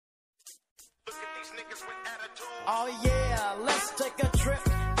Oh yeah, let's take a trip.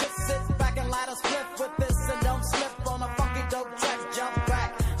 Just sit back and light a split with this and don't slip on a funky dope track. Jump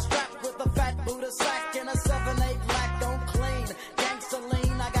back, strapped with a fat Buddha sack and a 7/8 lack. Don't clean, gangsta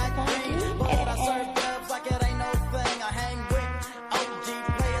lean. I got green, but I serve dubs like it ain't no thing. I hang with OG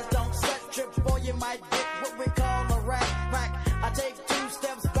players, don't set trip, or you might get what we call a rat pack. I take 2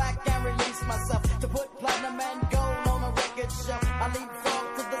 steps back and release myself to put platinum and gold on a record shelf. I leapfrog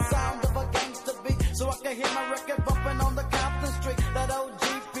to the sound of a gangsta beat, so I can hear my record bumping on the Compton Street. That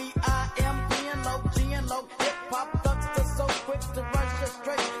OGPIMP and low G and low hip hop thugs so quick to rush you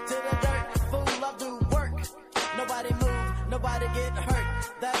straight to the dirt. Fool, I do work. Nobody move, nobody get hurt.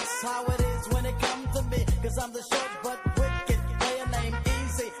 That's how it is when it comes to me. Cause I'm the short but wicked player named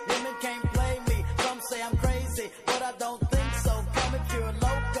Easy. Women can't play me. Some say I'm crazy, but I don't think so. Call me pure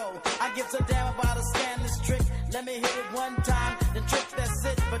loco. I give a damn about a scandalous trick. Let me hit it one time, then trick, that's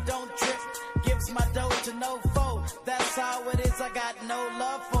it, but don't trip. Gives my dough to no foe. That's how it is, I got no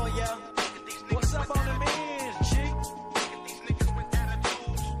love for ya. What's up on the men's, G?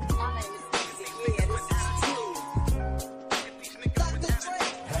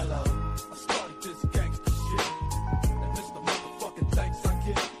 Hello, I started this gangsta shit, and it's the motherfucking thanks I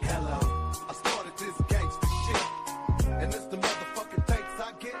get. Hello, I started this gangsta shit, and it's the motherfucking thanks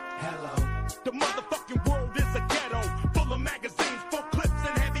I get. Hello, the motherfucking world is a ghetto, full of magazines, full clips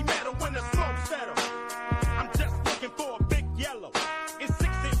and heavy metal when the smoke settle. I'm just looking for a big yellow. It's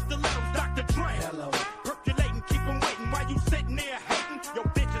 6-inch stilettos, Dr. Dre. hello, Percolating, keep 'em waiting while you sitting there hating. Your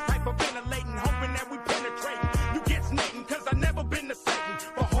bitch is hyperventilating, hoping that we penetrate. You get snating, cause I never been to Satan.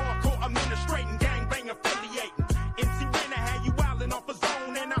 For hardcore administrating, gangbang affiliating. MC Renner had you wildin' off a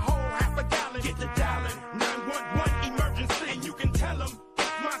zone and a whole half a gallon. Get the dialing, 911 emergency. And you can tell him,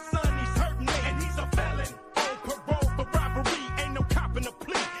 it's my son, he's hurting me, and he's a felon. On parole for robbery, ain't no copping a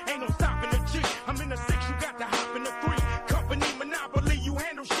plea, ain't no stopping a G. I'm in the 6, you got to hop in the 3. Company monopoly, you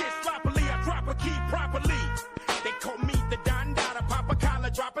handle shit sloppily, I drop a key properly. They call me the Don Dada, pop a collar,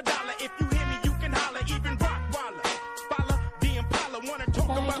 drop a dollar. If you hear me, you can holler, even Rottweiler. Follow the Impala, wanna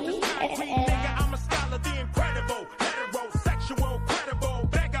talk about this concrete nigga, I'm a scholar, the incredible, heterosexual, credible,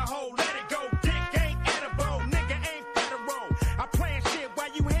 beg a hoe, let it go, dick ain't edible, nigga ain't federal. I plan shit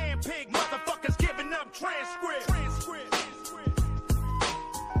while you handpick, motherfuckers giving up transcript.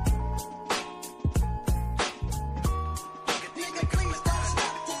 Nigga, please don't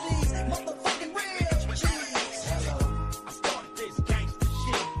stop to these motherfucking real G's. hello, I started this gangsta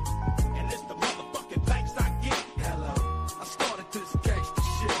shit, and it's the motherfucking thanks I get. hello, I started this gangsta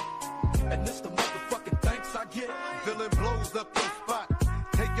shit, and it's the motherfucking thanks I get. Villain blows up your spot.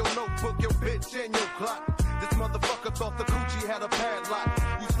 Take your notebook, your bitch, and your clock. This motherfucker thought the coochie had a padlock.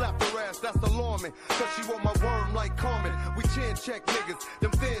 You slapped her ass, that's alarming. Cause she want my worm like Carmen. We chin check niggas,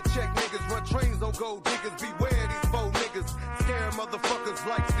 them thin check niggas. Run trains on gold diggers, beware these faux niggas. Scare motherfuckers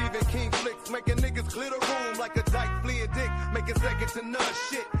like Stephen King flicks. Making niggas clear the room like a dyke flea a dick. Making second to none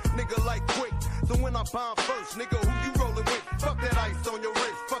shit, nigga like quick. So when I bomb first, nigga, who you rolling with? Fuck that ice on your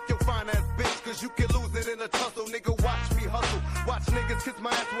wrist, fuck your fine ass bitch. Cause you can lose it in a tussle, nigga, watch me hustle. Watch niggas kiss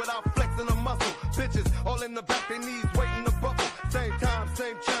my ass without flexing a muscle. Bitches all in the back, they knees waiting to buckle. Same time,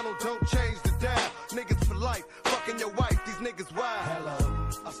 same channel, don't change the dial. Niggas for life, fucking your wife, these niggas wild. Hello,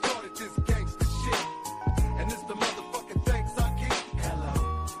 I started this gangsta shit, and it's the motherfucking